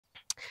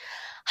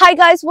Hi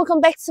guys,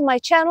 welcome back to my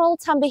channel.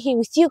 Tambi here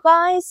with you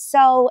guys.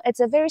 So it's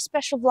a very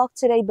special vlog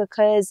today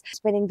because I'm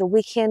spending the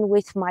weekend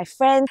with my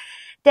friends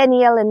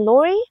Danielle and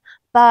Lori.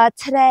 But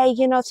today,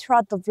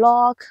 throughout the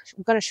vlog,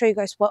 I'm going to show you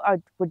guys what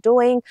we're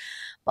doing.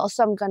 But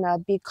also I'm going to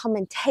be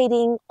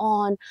commentating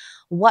on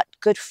what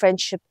good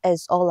friendship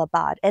is all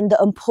about and the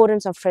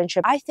importance of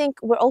friendship. I think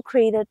we're all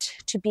created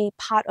to be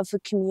part of a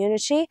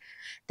community.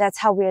 That's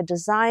how we are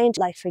designed.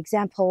 Like, for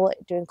example,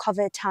 during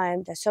COVID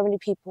time, there's so many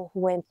people who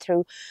went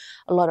through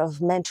a lot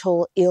of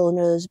mental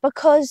illness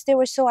because they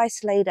were so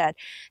isolated.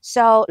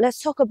 So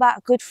let's talk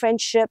about good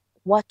friendship,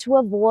 what to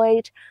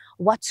avoid,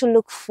 what to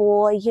look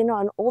for,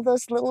 and all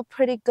those little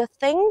pretty good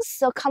things.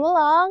 So come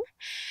along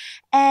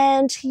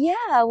and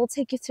yeah, we'll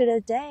take you through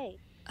the day.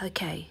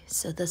 Okay,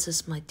 so this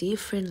is my dear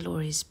friend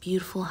Lori's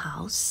beautiful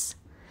house.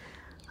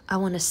 I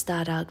want to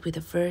start out with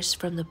a verse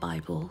from the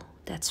Bible.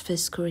 That's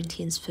 1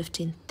 Corinthians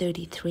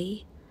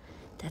 15:33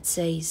 that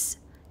says,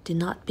 "Do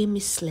not be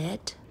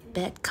misled.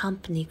 Bad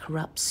company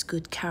corrupts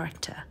good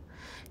character.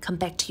 Come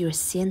back to your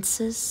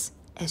senses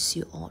as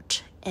you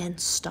ought and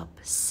stop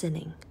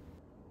sinning."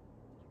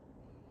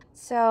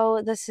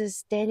 So this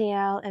is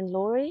Danielle and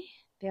Lori.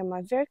 They're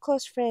my very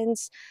close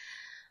friends.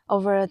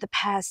 Over the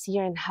past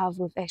year and a half,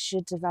 we've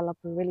actually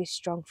developed a really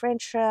strong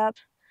friendship.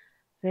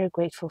 Very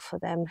grateful for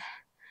them.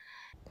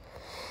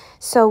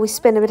 So we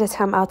spent a bit of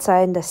time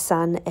outside in the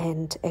sun,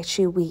 and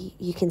actually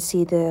you can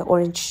see the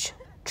orange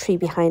tree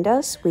behind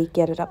us. We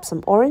gathered up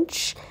some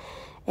orange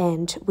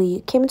and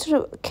we came into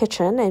the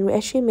kitchen and we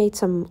actually made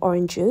some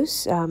orange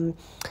juice.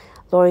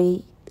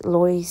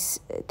 Lori's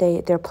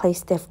their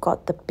place, they've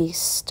got the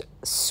best,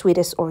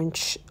 sweetest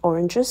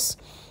oranges.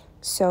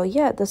 So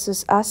yeah, this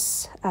is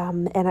us.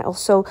 And I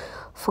also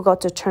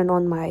forgot to turn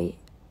on my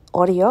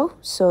audio,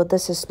 so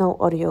this is no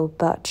audio,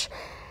 but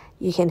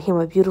you can hear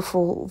my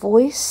beautiful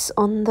voice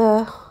on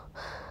the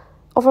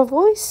over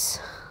voice.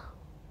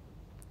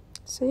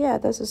 So yeah,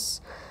 this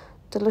is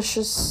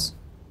delicious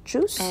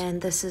juice.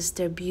 And this is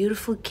their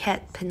beautiful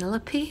cat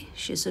Penelope.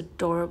 She's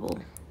adorable.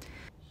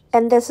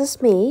 And this is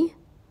me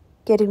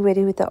getting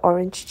ready with the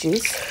orange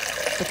juice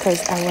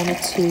because I wanted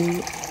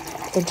to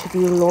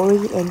interview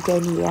Lori and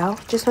Danielle.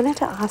 Just wanted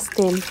to ask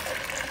them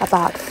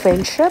about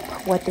friendship,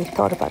 what they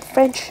thought about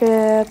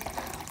friendship,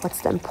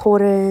 what's the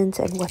importance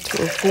and what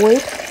to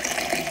avoid.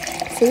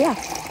 So yeah,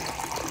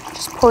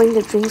 just pouring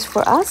the drinks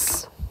for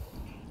us.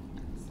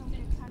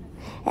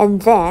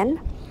 And then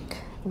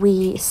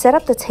we set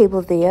up the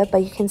table there,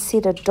 but you can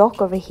see the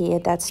dog over here.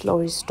 That's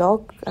Lori's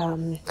dog.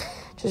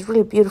 Just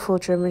really beautiful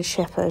German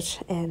Shepherd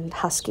and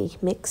Husky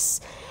mix.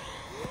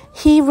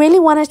 He really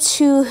wanted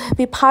to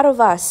be part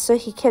of us, so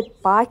he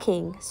kept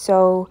barking.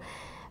 So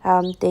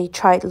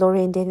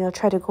Lori and Daniel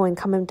tried to go and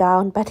calm him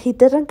down, but he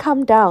didn't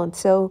calm down.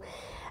 So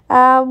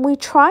we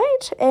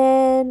tried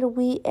and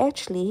we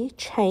actually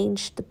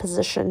changed the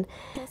position.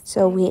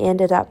 So we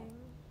ended up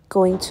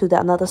going to the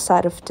another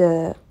side of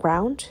the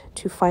ground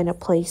to find a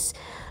place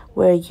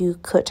where you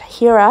could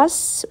hear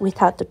us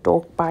without the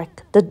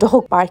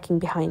dog barking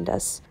behind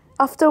us.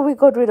 After we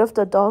got rid of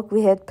the dog,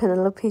 we had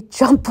Penelope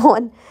jump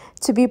on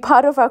to be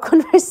part of our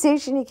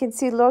conversation. You can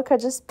see Lorca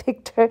just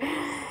picked her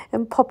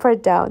and pop her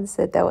down.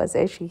 So that was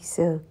actually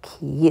so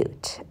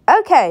cute.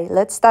 Okay,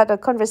 let's start a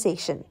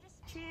conversation.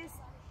 Cheers.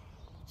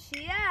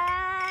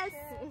 Cheers.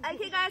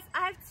 Okay guys,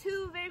 I have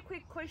two very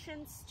quick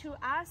questions to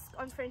ask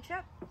on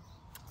friendship.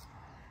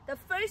 The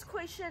first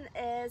question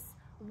is,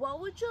 what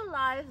would your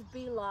life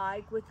be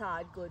like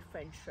without good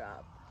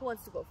friendship? Who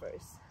wants to go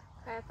first?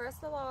 Okay,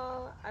 first of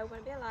all, I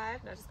wouldn't be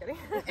alive. No, just kidding.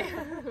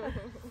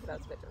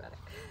 That's a bit dramatic.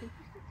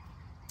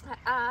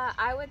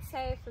 I would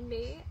say for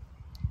me,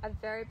 a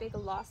very big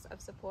loss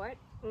of support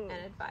and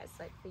advice.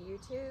 Like for you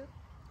two,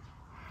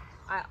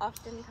 I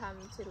often come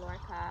to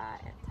Lorca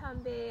and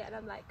Tambi and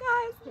I'm like,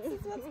 guys, this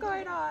is what's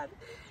going on.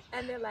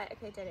 And they're like,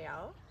 okay,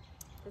 Danielle,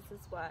 this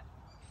is what,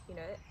 you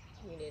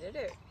need to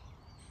do.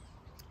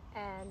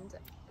 And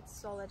it's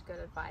solid, good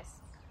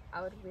advice.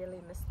 I would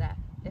really miss that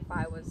if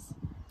I was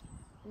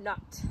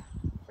not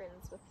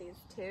friends with these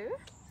two.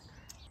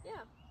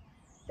 Yeah.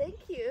 Thank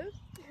you.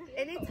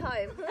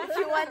 Anytime. If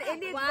you want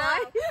any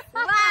advice.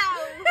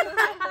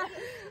 Wow.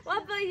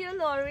 What about you,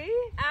 Lori?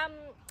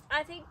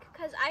 I think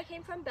because I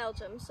came from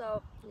Belgium,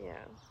 so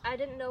Yeah. I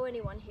didn't know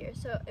anyone here,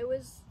 so it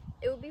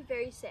would be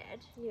very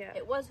sad. Yeah.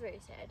 It was very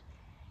sad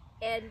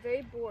and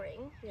very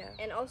boring. Yeah.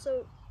 And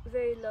also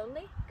very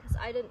lonely because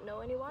I didn't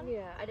know anyone.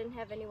 Yeah. I didn't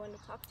have anyone to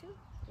talk to.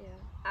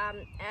 Yeah.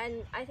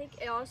 And I think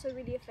it also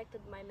really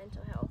affected my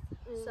mental health.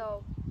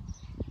 So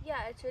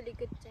yeah, it's really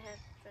good to have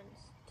friends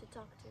to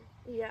talk to.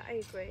 Yeah, I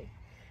agree.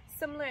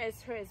 Similar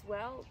as her as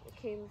well.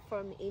 Came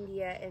from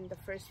India in the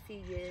first few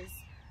years.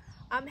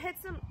 Had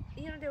some,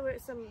 there were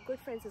some good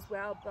friends as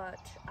well, but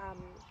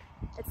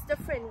it's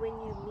different when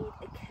you meet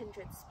a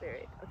kindred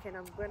spirit. Okay, and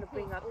I'm going to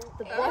bring up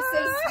the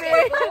Blossom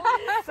spirit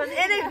from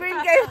Inner Green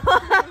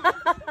Gables.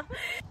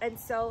 And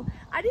so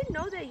I didn't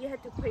know that you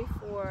had to pray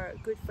for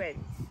good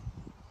friends.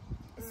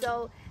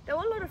 So there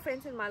were a lot of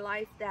friends in my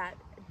life that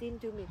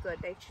didn't do me good.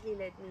 They actually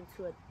led me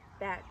to a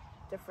bad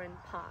different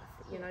path,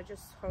 you know,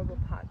 just horrible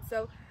path.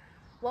 So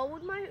what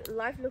would my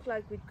life look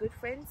like with good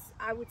friends?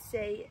 I would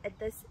say at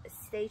this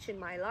stage in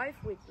my life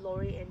with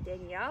Lori and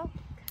Danielle,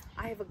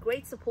 I have a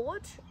great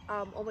support.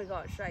 Oh my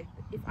gosh, like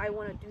if I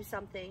want to do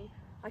something,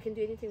 I can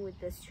do anything with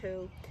this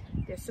two.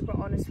 They're super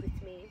honest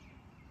with me.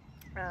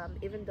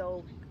 Even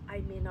though I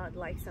may not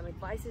like some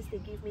advices they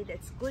give me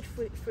that's good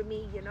for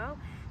me, you know,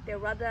 they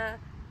rather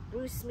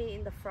bruise me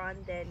in the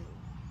front than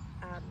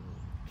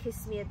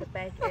kiss me at the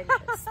back and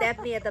stab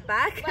me at the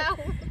back. Wow.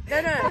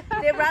 No,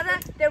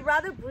 they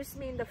rather bruise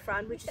me in the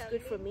front, which is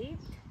good for me,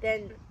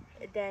 than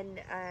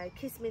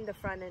kiss me in the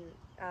front and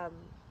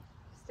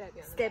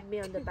stab me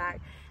on the back.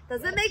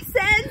 Does it make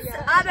sense?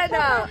 Yeah. I don't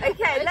know.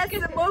 Okay, let's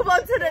move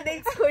on to the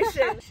next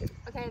question.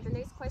 Okay, the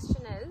next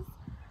question is,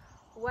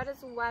 what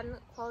is one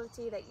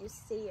quality that you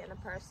see in a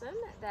person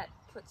that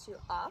puts you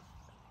off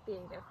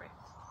being their friend?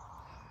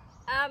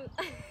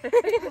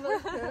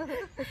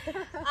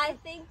 I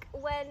think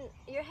when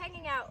you're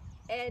hanging out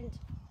and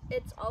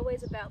it's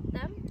always about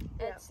them,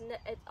 it's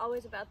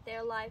always about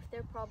their life,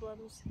 their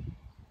problems.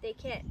 They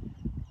can't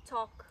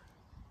talk,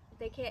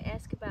 they can't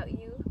ask about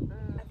you.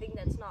 I think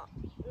that's not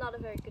a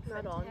very good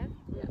friend to have.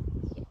 Yeah.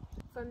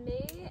 For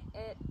me,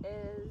 it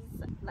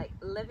is like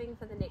living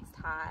for the next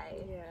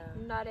high,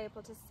 not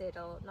able to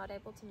settle, not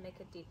able to make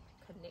a deep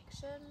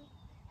connection,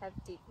 have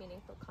deep,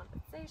 meaningful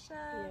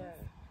conversations.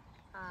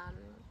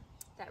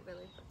 That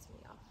really puts me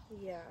off.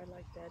 Yeah, I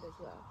like that as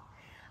well.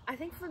 I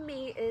think for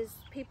me is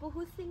people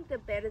who think they're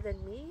better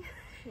than me.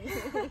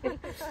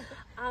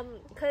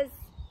 Because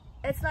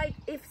it's like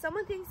if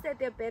someone thinks that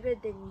they're better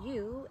than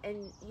you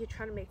and you're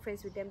trying to make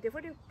friends with them, they've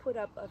already put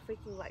up a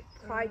freaking like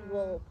pride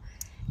wall,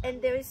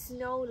 and there is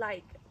no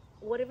like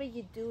whatever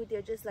you do,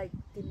 they're just like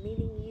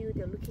demeaning you,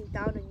 they're looking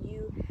down on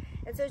you,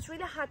 and so it's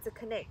really hard to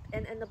connect.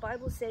 And the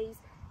Bible says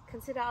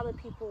consider other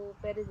people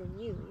better than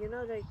you, you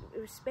know, like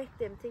respect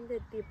them, think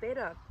that they're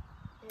better.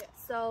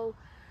 So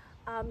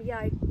yeah,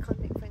 I can't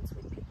make friends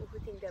with people who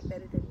think they're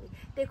better than me.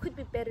 They could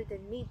be better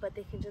than me, but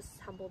they can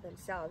just humble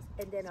themselves,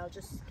 and then I'll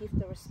just give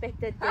the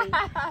respect that they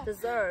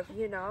deserve,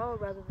 you know,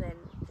 rather than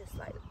just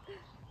like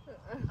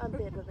I'm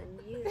better than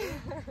you.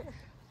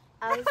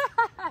 I was,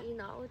 you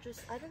know,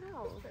 just I don't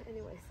know.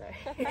 Anyway, sorry.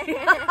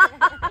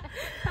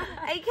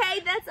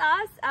 Okay, that's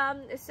us.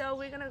 So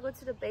we're gonna go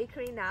to the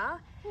bakery now,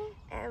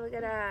 and we're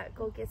gonna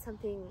go get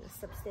something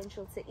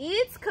substantial to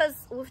eat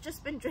because we've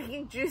just been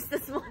drinking juice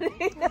this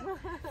morning,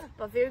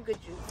 but very good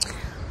juice.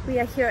 We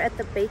are here at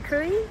the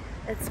bakery.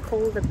 It's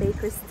called the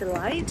Baker's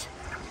Delight.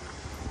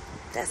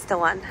 That's the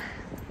one.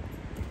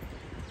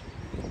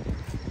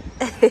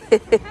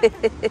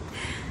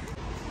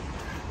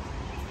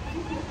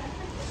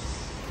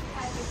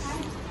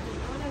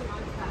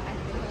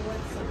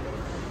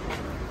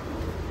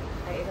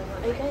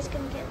 Are you guys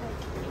gonna get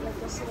like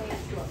yesterday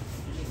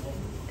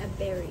a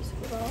berries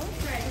roll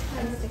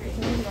and a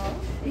cinnamon roll?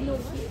 You know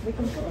what? We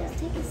can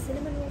take a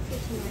cinnamon roll for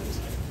tonight.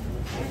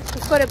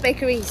 We've got a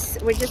bakeries.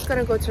 We're just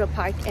gonna go to the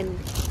park and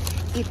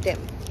eat them.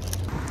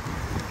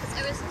 Because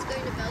ever since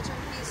going to Belgium,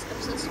 he's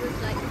obsessed with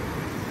like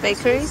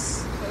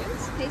Bakeries.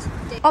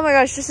 Oh my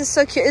gosh, this is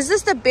so cute. Is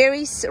this the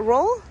berries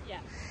roll? Yeah.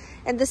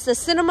 And this is the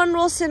cinnamon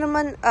roll,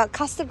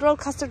 custard roll,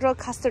 custard roll,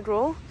 custard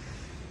roll.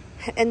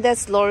 And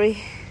that's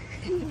Lori.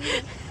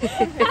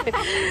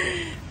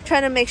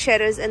 Trying to make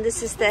shadows. And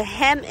this is the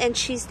ham and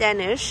cheese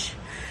Danish.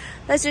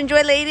 Let's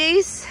enjoy,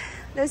 ladies.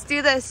 Let's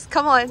do this.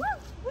 Come on.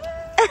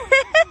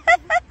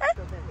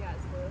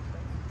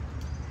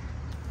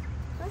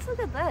 Let's look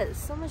at this.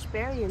 So much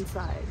berry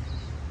inside.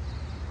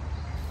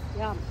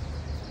 Yum.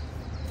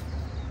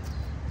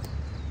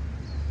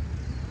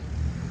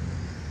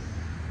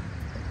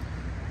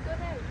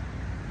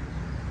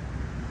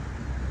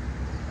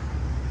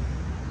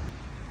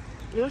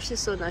 Yours is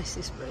so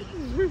nicely spread.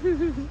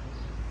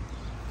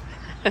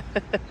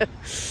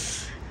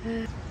 It's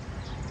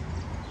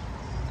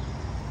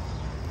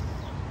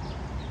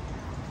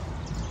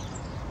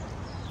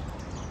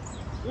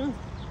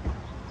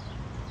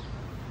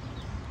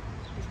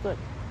good.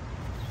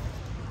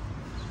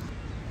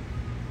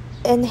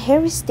 And here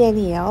is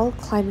Danielle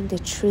climbing the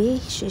tree.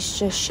 She's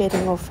just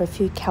shedding off a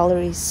few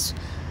calories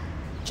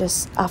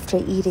just after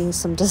eating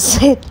some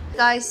dessert.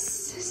 Guys,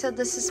 so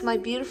this is my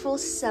beautiful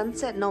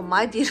sunset. No,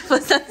 my beautiful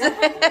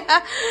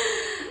sunset.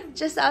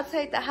 Just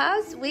outside the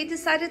house. We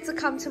decided to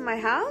come to my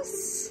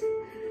house,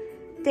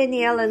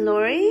 Danielle and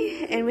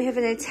Lori, and we have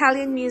an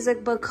Italian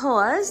music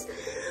because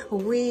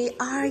we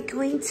are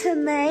going to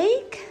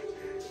make...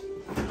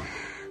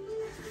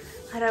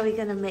 What are we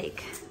gonna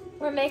make?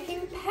 We're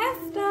making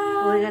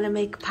pasta. We're gonna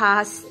make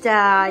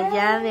pasta.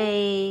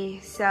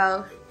 Yummy.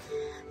 So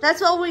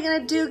that's what we're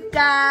gonna do,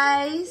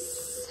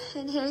 guys.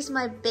 And here's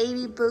my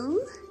baby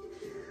boo,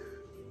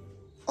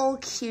 all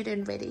cute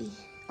and ready.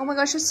 Oh my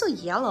gosh, it's so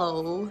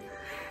yellow.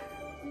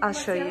 I'll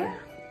show you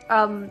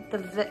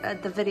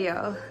the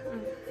video.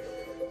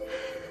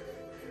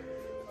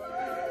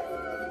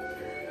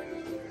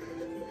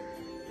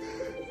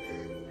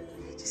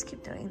 Just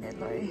keep doing that,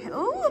 Lori.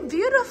 Oh,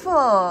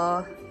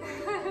 beautiful.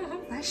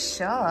 Nice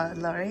shot,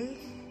 Lori.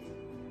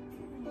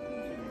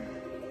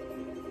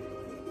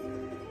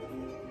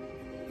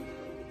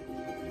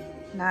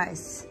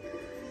 Nice.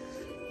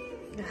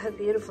 How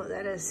beautiful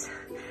that is.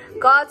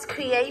 God's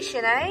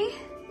creation, eh?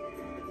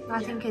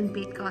 Nothing can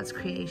beat God's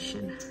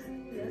creation.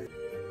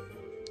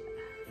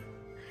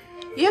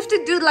 You have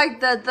to do like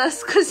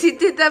this because you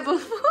did that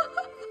before.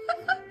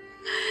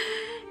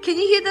 Can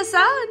you hear the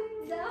sound?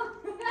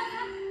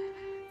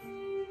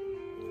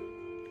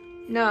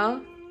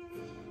 No.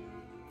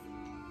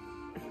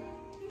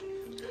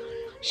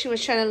 She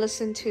was trying to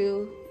listen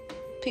to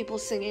people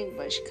singing,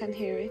 but she can't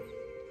hear it.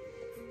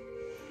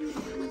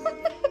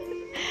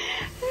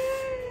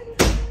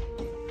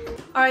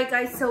 Alright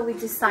guys, so we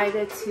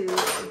decided to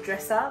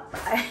dress up.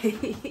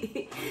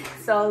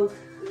 So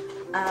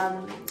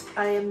I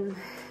am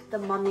the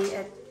mommy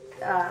at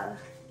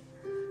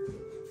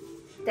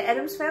the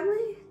Addams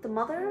family, the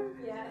mother.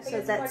 Yeah,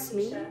 so that's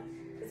me.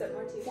 Is it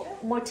Morticia?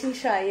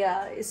 Morticia,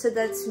 yeah. So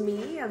that's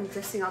me. I'm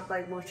dressing up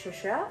like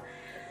Morticia.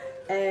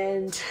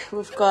 And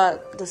we've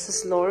got, this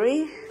is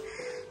Lori.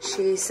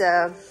 She's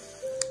a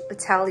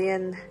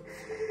Italian,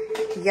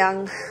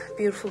 young,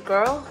 beautiful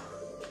girl.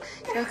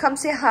 You wanna come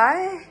say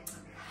hi?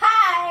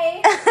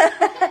 Hi!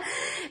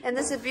 And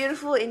there's a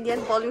beautiful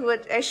Indian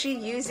Bollywood actually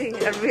using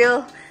a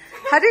real,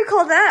 how do you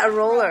call that? A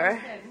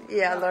roller.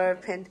 Yeah, a roller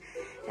pin.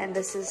 And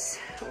this is,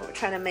 we're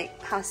trying to make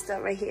pasta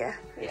right here.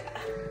 Yeah.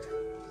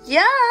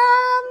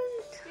 Yum!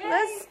 Yay.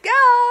 Let's go!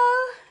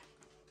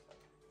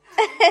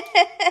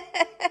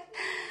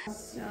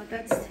 So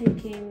that's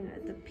taking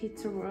the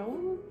pizza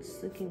roll.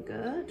 It's looking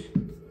good.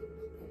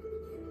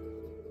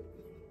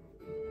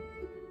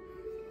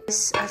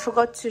 I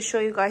forgot to show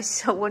you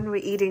guys when we're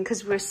eating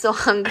because we're so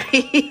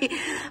hungry.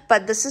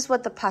 But this is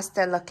what the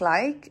pasta looked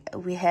like.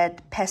 We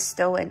had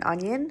pesto and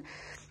onion.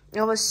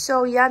 It was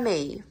so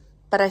yummy,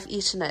 but I've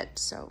eaten it,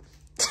 so.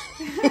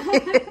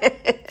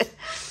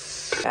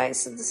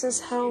 Guys, so this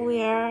is how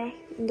we are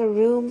in the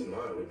room,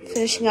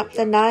 finishing up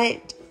the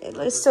night. It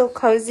looks so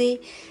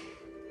cozy.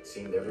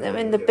 I'm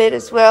in the bed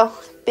as well.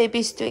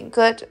 Baby's doing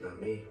good.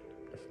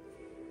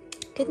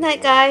 Good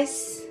night,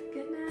 guys.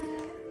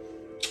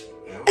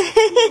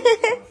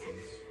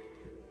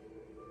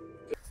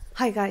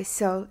 Hi guys,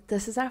 so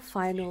this is our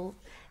final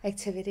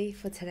activity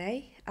for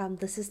today.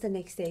 This is the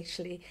next day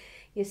actually.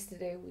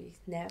 Yesterday we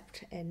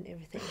napped and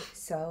everything,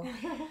 so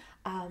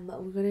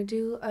we're gonna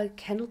do a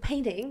candle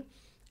painting.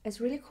 It's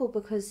really cool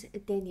because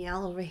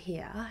Danielle over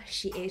here,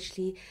 she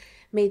actually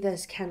made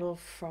this candle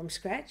from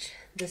scratch.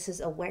 This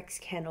is a wax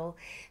candle,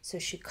 so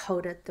she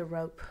coated the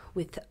rope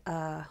with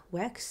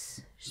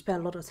wax. She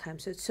spent a lot of time,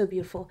 so it's so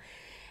beautiful.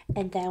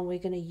 And then we're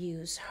gonna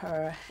use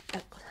her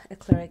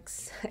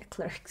acrylics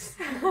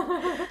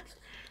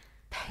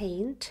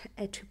paint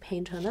to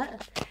paint on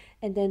it.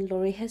 And then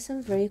Lori has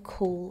some very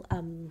cool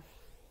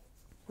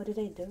what did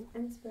I do?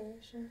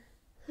 Inspiration.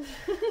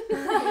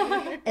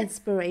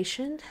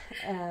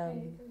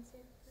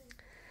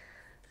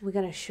 We're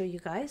gonna show you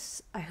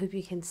guys. I hope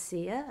you can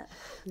see it.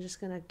 I'm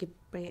just gonna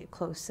bring it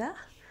closer.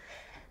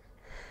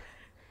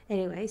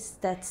 Anyways,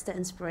 that's the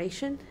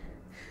inspiration,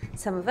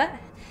 some of it.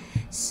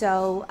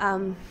 So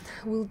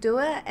we'll do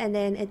it, and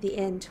then at the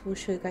end we'll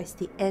show you guys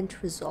the end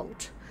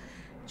result.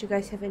 Do you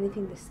guys have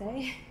anything to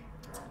say?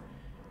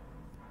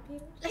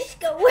 Let's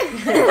go!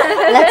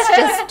 Let's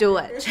just do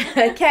it.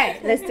 Okay,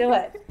 let's do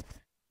it.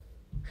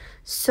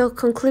 So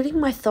concluding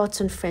my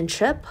thoughts on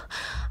friendship,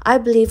 I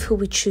believe who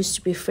we choose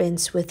to be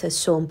friends with is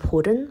so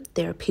important.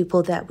 There are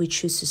people that we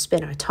choose to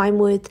spend our time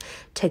with,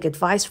 take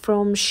advice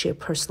from, share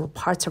personal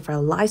parts of our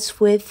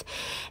lives with.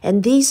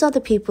 And these are the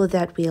people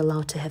that we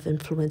allow to have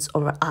influence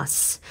over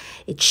us.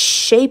 It's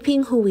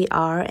shaping who we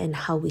are and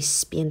how we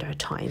spend our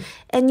time.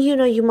 And you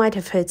know, you might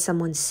have heard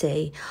someone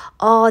say,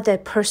 oh,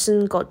 that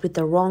person got with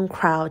the wrong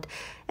crowd.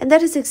 And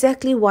that is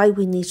exactly why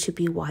we need to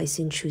be wise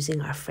in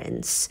choosing our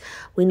friends.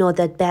 We know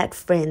that bad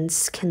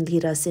friends can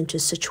lead us into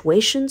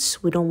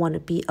situations we don't want to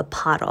be a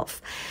part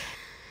of,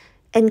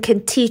 and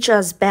can teach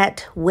us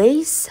bad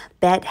ways,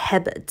 bad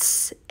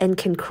habits, and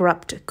can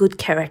corrupt good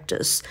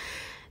characters.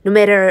 No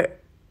matter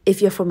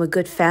if you're from a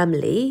good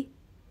family,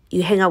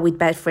 you hang out with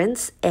bad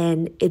friends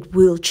and it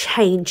will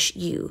change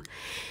you.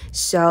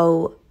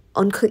 So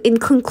in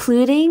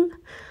concluding,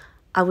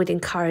 I would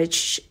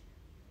encourage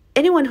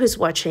anyone who's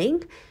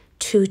watching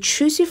to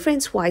choose your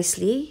friends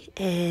wisely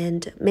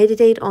and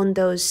meditate on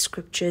those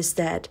scriptures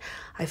that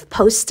I've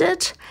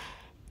posted.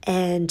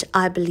 And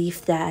I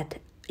believe that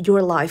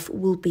your life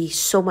will be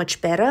so much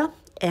better.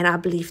 And I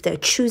believe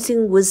that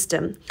choosing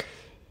wisdom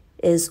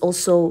is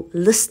also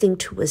listening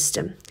to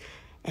wisdom.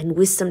 And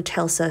wisdom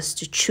tells us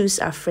to choose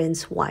our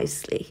friends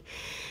wisely.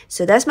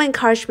 So that's my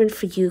encouragement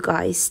for you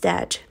guys,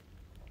 that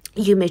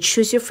you may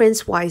choose your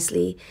friends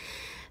wisely.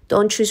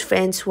 Don't choose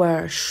friends who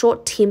are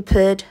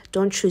short-tempered.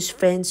 Don't choose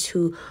friends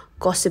who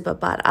gossip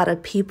about other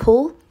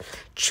people.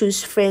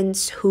 Choose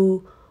friends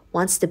who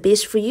wants the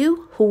best for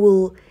you, who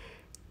will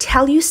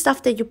tell you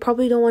stuff that you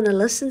probably don't want to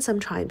listen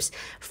sometimes.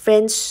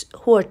 Friends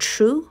who are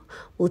true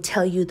will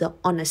tell you the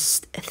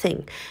honest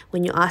thing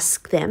when you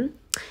ask them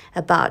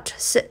about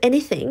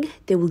anything,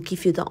 they will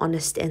give you the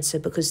honest answer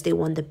because they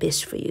want the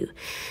best for you.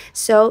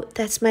 So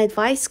that's my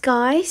advice,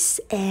 guys.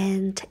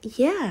 And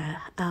yeah,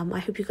 I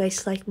hope you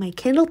guys like my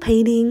candle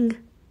painting.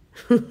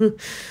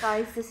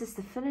 Guys, this is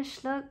the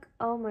finished look.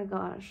 Oh my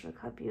gosh, look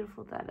how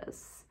beautiful that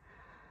is.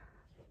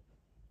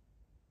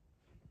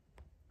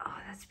 Oh,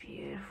 that's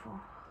beautiful.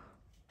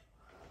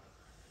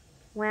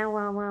 Wow,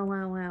 wow, wow,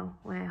 wow, wow,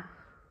 wow.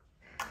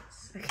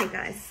 Okay,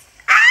 guys.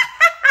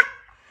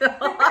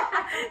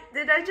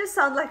 Did I just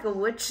sound like a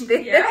witch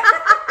there? Yeah.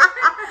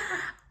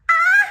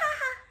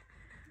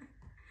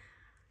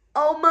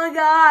 Oh my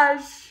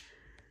gosh.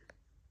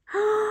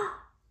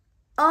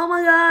 Oh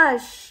my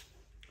gosh.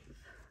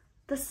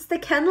 This is the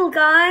candle,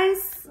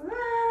 guys.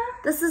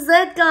 This is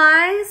it,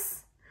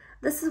 guys.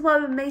 This is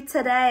what we made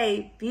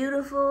today.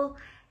 Beautiful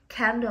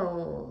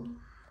candle.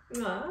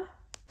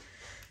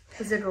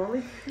 Is it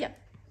rolling? Yep.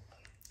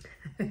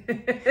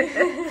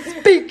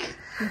 Speak.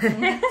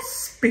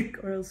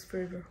 Speak or else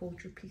forever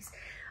hold your peace.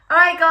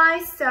 Alright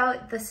guys, so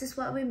this is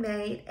what we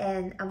made,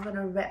 and I'm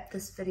gonna wrap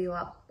this video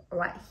up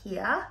right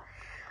here.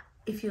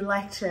 If you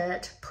liked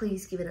it,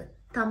 please give it a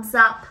thumbs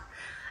up,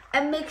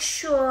 and make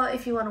sure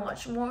if you want to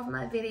watch more of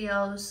my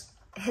videos,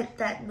 hit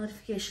that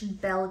notification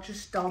bell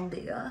just down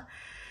there.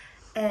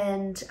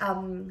 And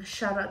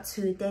shout out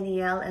to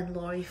Danielle and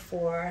Lori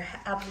for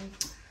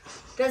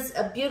there's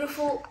a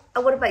beautiful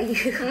what about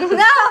you?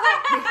 No.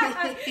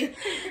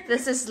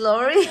 This is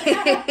Lori.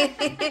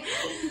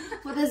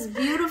 For this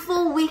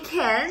beautiful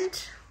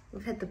weekend.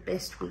 We've had the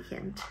best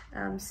weekend.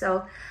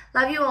 So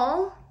love you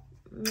all.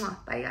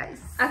 Mwah. Bye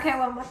guys. Okay,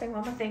 one more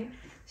thing.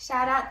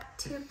 Shout out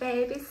to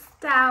Baby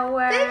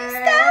Stowers. Baby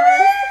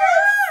Stowers.